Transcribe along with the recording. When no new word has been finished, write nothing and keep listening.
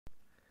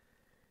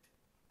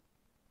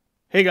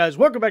Hey guys,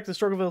 welcome back to the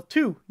Struggleville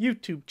 2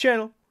 YouTube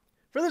channel.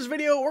 For this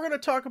video, we're going to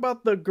talk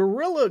about the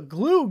Gorilla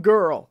Glue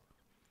Girl.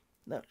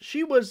 Now,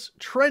 she was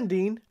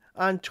trending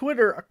on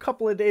Twitter a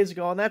couple of days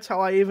ago, and that's how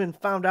I even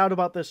found out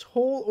about this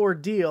whole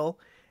ordeal.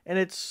 And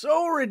it's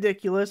so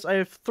ridiculous. I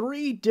have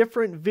 3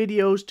 different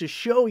videos to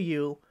show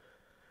you.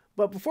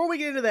 But before we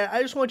get into that,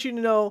 I just want you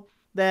to know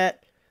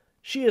that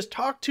she has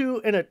talked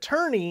to an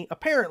attorney,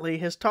 apparently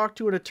has talked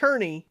to an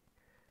attorney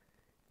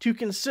to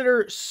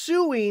consider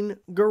suing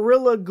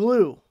Gorilla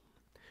Glue.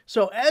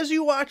 So as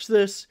you watch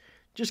this,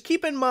 just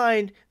keep in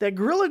mind that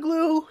Gorilla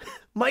Glue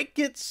might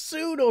get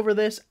sued over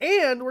this,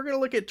 and we're going to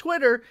look at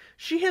Twitter.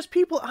 She has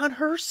people on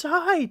her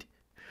side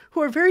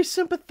who are very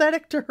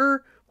sympathetic to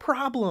her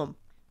problem.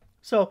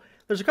 So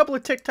there's a couple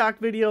of TikTok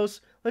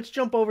videos. Let's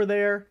jump over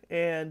there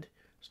and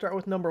start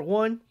with number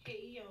 1.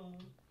 Hey, yo,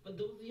 for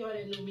those of y'all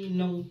that know me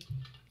know,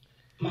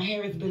 my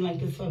hair has been like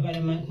this for about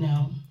a month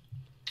now.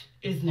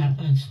 It's not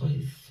by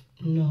choice.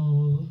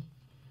 No,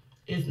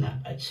 it's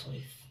not by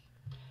choice.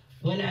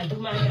 When I do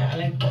my hair, I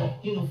like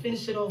to,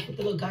 finish it off with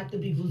a little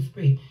got-to-be glue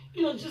spray.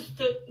 Just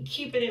to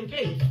keep it in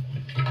place.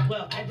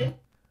 Well, I did.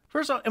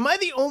 First off, am I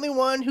the only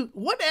one who...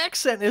 What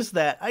accent is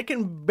that? I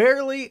can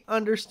barely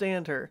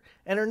understand her.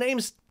 And her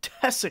name's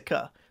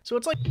Tessica. So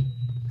it's like...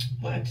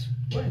 Watch.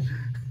 Look.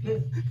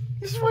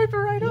 Just wipe it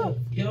right Look, up.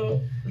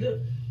 Yo,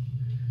 look.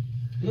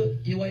 Look,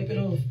 you wipe it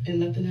off and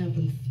nothing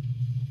happens.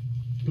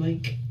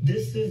 Like,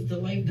 this is the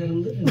life that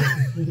I'm living.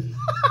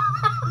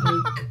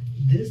 Like,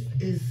 this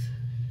is...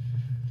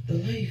 the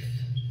life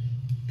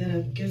that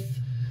I guess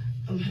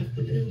I'm gonna have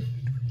to live.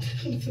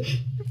 This is the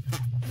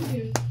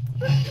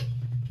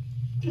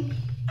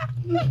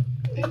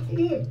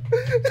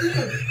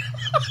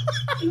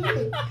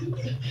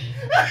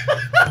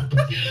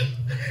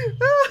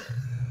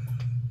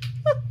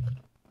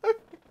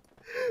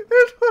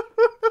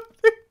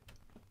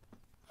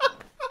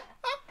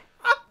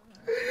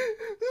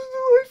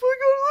life I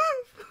gotta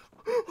live.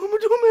 I'm a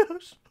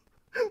dumbass.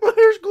 My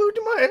hair's glued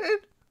to my head.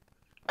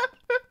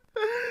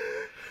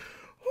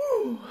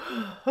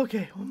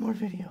 Okay, one more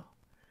video.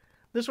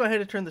 This one I had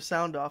to turn the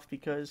sound off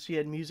because she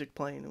had music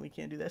playing and we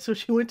can't do that. So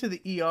she went to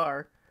the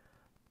ER.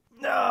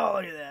 No,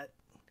 look at that.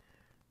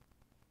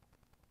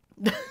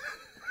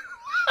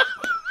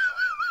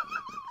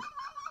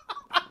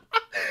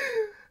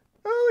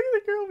 Oh, look at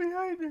the girl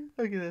behind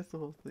her. Okay, that's the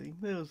whole thing.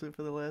 That was it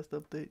for the last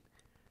update.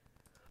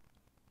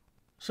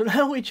 So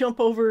now we jump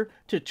over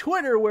to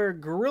Twitter where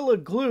Gorilla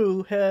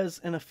Glue has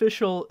an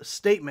official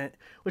statement.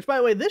 Which, by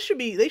the way, they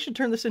should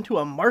turn this into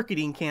a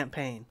marketing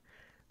campaign.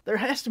 There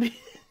has to be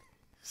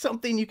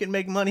something you can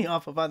make money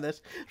off of on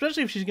this,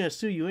 especially if she's going to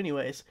sue you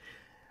anyways.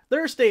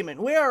 Their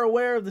statement: we are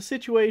aware of the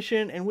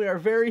situation and we are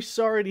very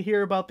sorry to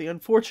hear about the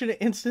unfortunate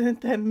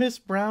incident that Miss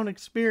Brown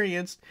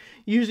experienced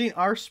using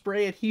our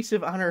spray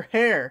adhesive on her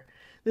hair.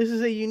 This is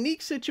a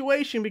unique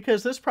situation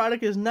because this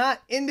product is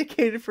not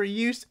indicated for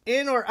use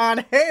in or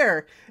on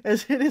hair,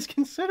 as it is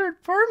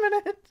considered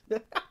permanent.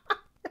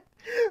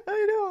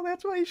 I know,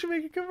 that's why you should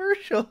make a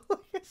commercial.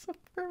 It's so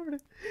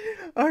permanent.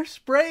 Our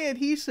spray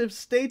adhesive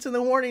states in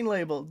the warning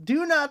label,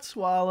 do not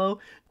swallow,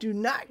 do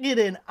not get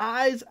in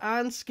eyes,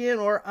 on skin,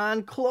 or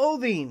on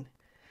clothing.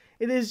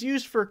 It is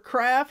used for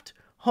craft,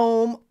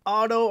 home,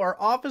 auto, or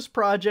office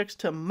projects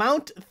to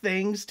mount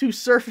things to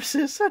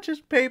surfaces such as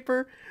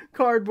paper,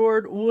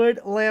 cardboard, wood,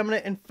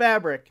 laminate, and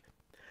fabric.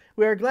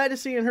 We are glad to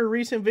see in her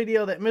recent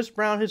video that Miss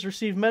Brown has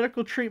received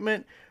medical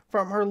treatment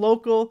from her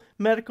local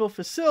medical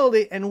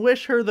facility and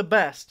wish her the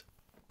best.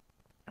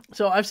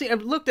 So I've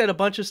looked at a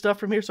bunch of stuff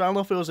from here, so I don't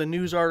know if it was a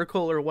news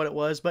article or what it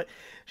was, but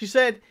she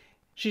said,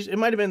 it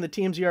might have been the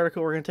TMZ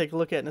article we're going to take a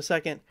look at in a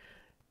second.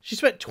 She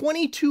spent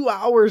 22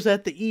 hours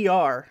at the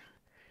ER,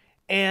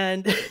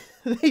 and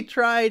they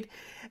tried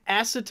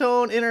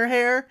acetone in her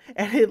hair,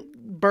 and it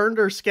burned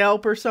her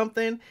scalp or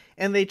something,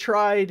 and they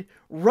tried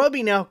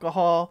rubbing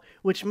alcohol,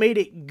 which made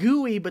it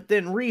gooey but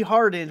then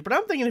re-hardened. But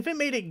I'm thinking if it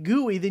made it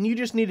gooey, then you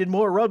just needed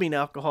more rubbing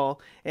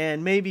alcohol,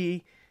 and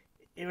maybe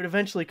it would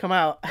eventually come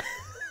out.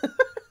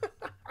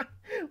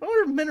 I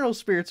wonder if mineral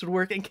spirits would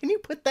work, and can you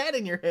put that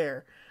in your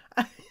hair?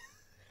 This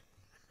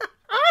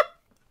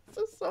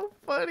is so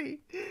funny.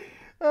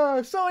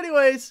 So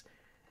anyways,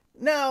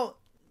 now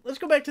let's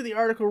go back to the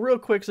article real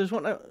quick. So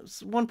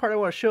there's one part I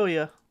want to show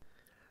you.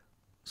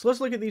 So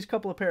let's look at these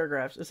couple of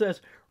paragraphs. It says,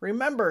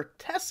 remember,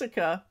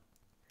 Tessica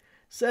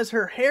says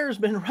her hair's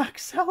been rock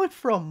solid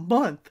for a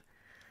month.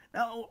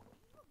 Now,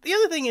 the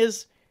other thing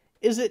is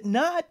it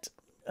not,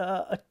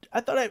 I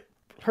thought I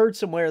heard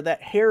somewhere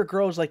that hair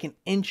grows like an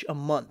inch a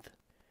month.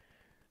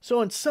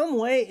 So in some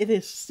way, it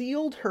has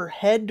sealed her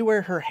head to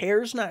where her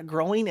hair's not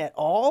growing at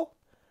all.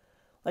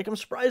 Like, I'm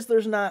surprised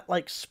there's not,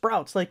 like,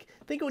 sprouts. Like,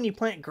 think when you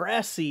plant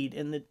grass seed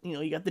and,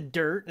 you got the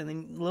dirt and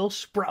then little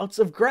sprouts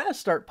of grass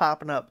start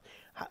popping up.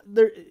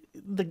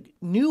 The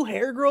new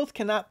hair growth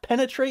cannot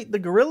penetrate the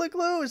Gorilla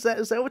Glue? Is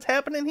that what's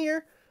happening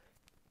here?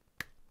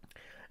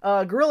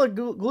 Gorilla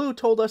Glue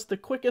told us the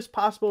quickest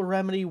possible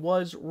remedy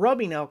was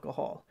rubbing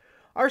alcohol.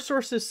 Our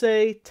sources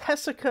say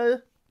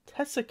Tessica's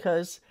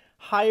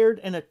hired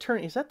an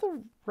attorney. Is that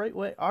the right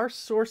way? Our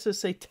sources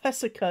say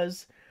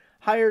Tessica's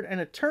hired an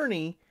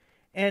attorney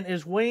and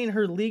is weighing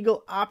her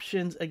legal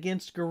options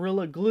against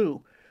Gorilla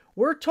Glue.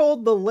 We're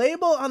told the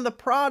label on the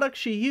product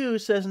she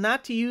used says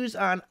not to use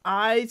on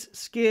eyes,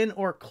 skin,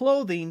 or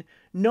clothing.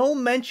 No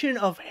mention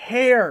of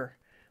hair,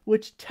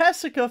 which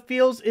Tessica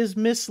feels is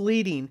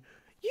misleading.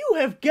 You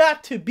have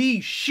got to be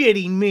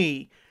shitting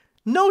me.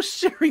 No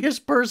serious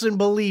person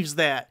believes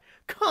that.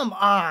 Come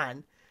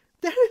on.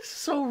 That is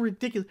so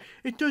ridiculous.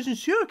 It doesn't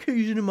say I can't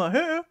use it in my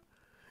hair. It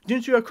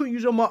didn't say I couldn't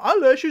use it on my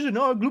eyelashes, and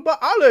now I glue my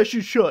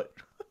eyelashes shut.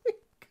 What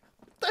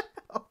the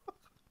hell?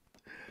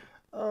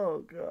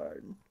 Oh,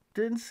 God.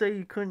 Didn't say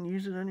you couldn't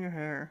use it on your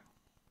hair.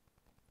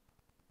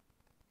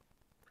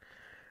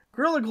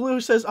 Gorilla Glue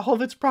says all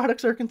of its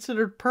products are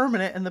considered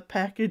permanent, and the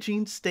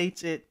packaging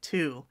states it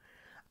too.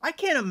 I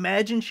can't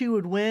imagine she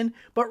would win,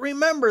 but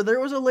remember, there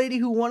was a lady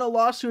who won a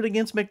lawsuit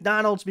against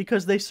McDonald's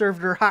because they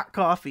served her hot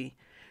coffee.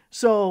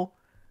 So,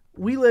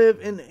 we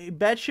live in a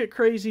batshit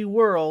crazy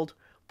world.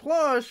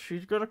 Plus,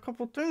 she's got a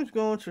couple things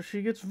going, so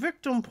she gets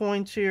victim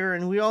points here,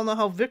 and we all know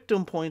how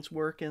victim points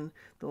work in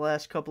the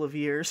last couple of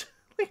years.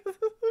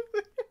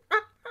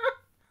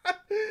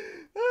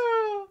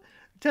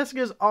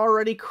 Tessica's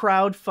already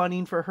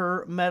crowdfunding for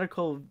her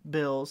medical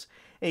bills.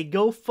 A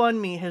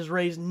GoFundMe has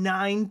raised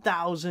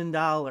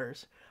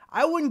 $9,000.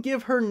 I wouldn't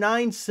give her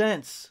 9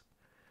 cents.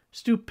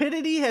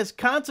 Stupidity has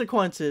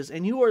consequences,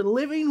 and you are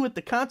living with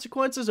the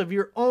consequences of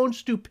your own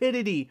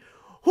stupidity.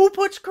 Who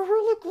puts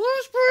Gorilla Glue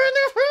spray in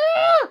their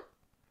hair?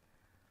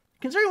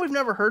 Considering we've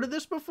never heard of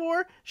this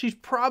before, she's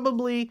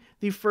probably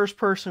the first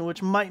person,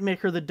 which might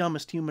make her the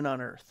dumbest human on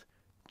Earth.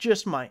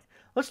 Just might.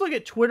 Let's look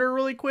at Twitter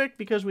really quick,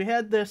 because we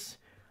had this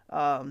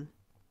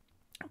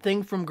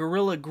thing from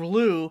Gorilla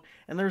Glue,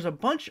 and there's a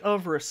bunch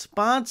of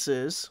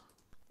responses.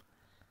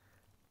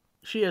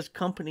 She has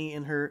company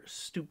in her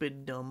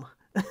stupid dumb.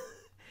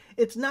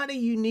 It's not a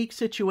unique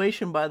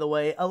situation, by the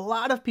way. A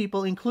lot of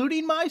people,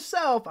 including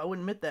myself, I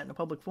wouldn't admit that in a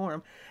public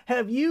forum,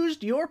 have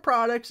used your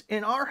products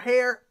in our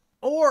hair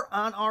or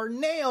on our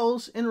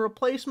nails in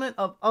replacement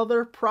of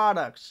other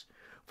products.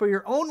 For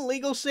your own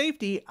legal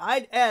safety,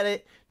 I'd add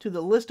it to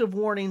the list of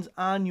warnings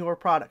on your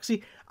product.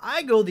 See,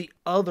 I go the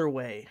other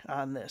way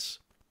on this.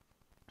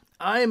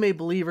 I am a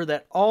believer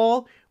that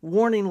all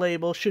warning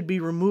labels should be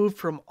removed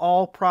from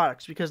all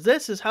products, because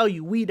this is how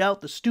you weed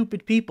out the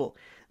stupid people.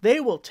 They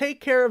will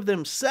take care of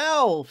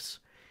themselves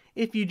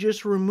if you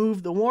just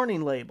remove the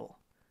warning label.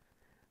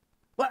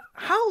 But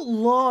how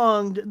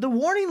long? The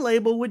warning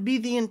label would be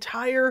the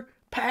entire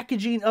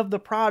packaging of the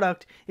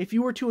product if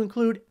you were to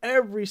include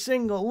every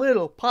single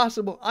little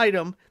possible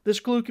item this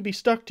glue could be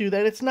stuck to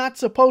that it's not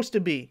supposed to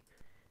be.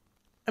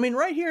 I mean,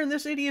 right here in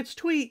this idiot's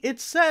tweet, it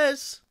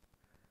says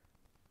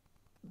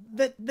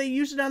that they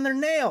use it on their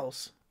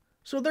nails.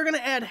 So they're going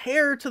to add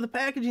hair to the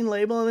packaging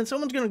label, and then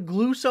someone's going to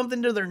glue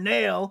something to their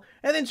nail,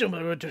 and then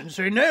somebody, it doesn't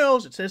say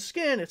nails, it says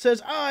skin, it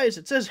says eyes,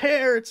 it says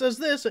hair, it says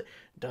this, it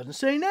doesn't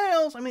say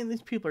nails. I mean,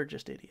 these people are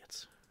just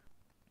idiots.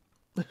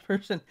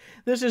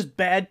 This is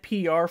bad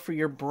PR for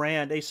your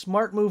brand. A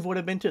smart move would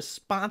have been to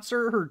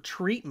sponsor her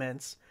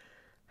treatments.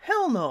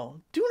 Hell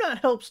no. Do not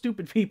help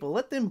stupid people.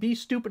 Let them be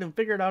stupid and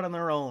figure it out on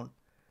their own.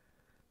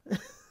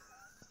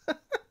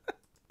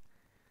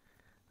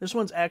 This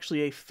one's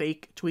actually a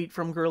fake tweet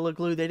from Gorilla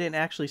Glue. They didn't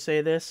actually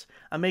say this.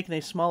 I'm making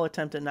a small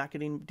attempt at not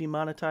getting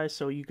demonetized,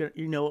 so you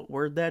know what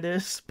word that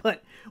is.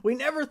 But we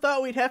never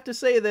thought we'd have to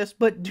say this,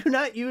 but do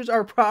not use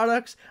our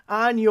products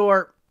on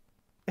your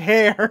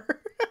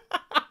hair.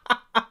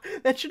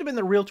 That should have been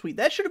the real tweet.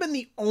 That should have been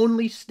the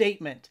only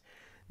statement.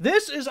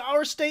 This is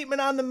our statement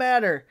on the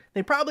matter.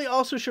 They probably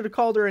also should have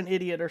called her an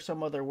idiot or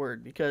some other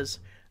word, because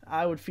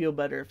I would feel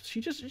better if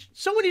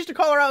someone used to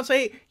call her out and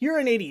say, hey, you're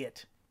an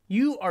idiot.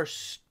 You are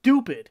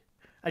stupid.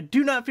 I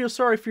do not feel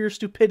sorry for your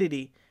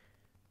stupidity.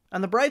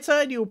 On the bright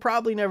side, you will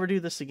probably never do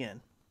this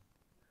again.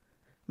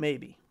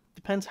 Maybe.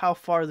 Depends how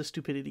far the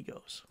stupidity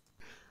goes.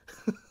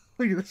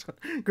 Look at this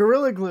one.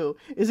 Gorilla Glue.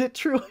 Is it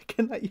true I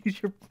cannot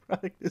use your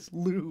product as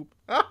lube?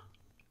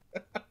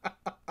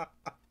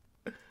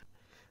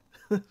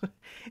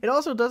 It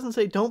also doesn't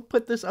say don't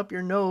put this up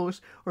your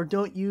nose or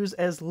don't use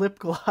as lip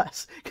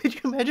gloss. Could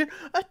you imagine?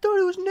 I thought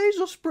it was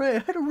nasal spray. I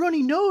had a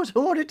runny nose. I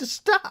wanted to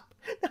stop.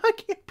 Now I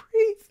can't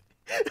breathe.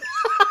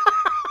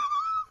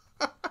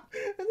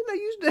 And then I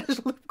used it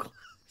as lip gloss.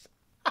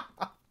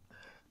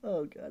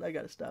 Oh God, I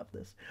gotta stop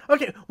this.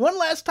 Okay, one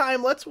last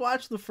time, let's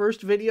watch the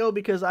first video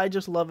because I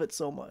just love it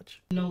so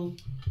much. No,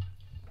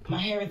 my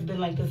hair has been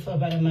like this for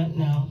about a month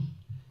now.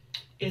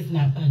 It's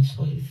not by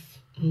choice.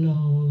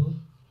 No,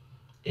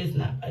 it's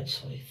not by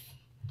choice.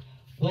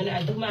 When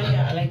I do my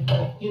hair, I like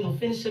to,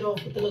 finish it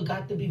off with the little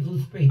Got to Be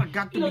Glue spray.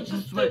 Just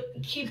to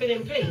keep it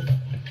in place.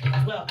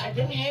 Well, I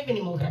didn't have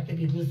any more Got to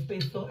Be Glue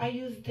spray, so I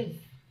used this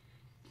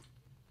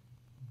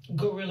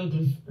Gorilla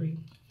Glue spray.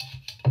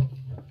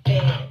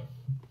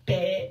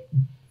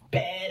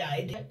 Bad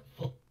idea.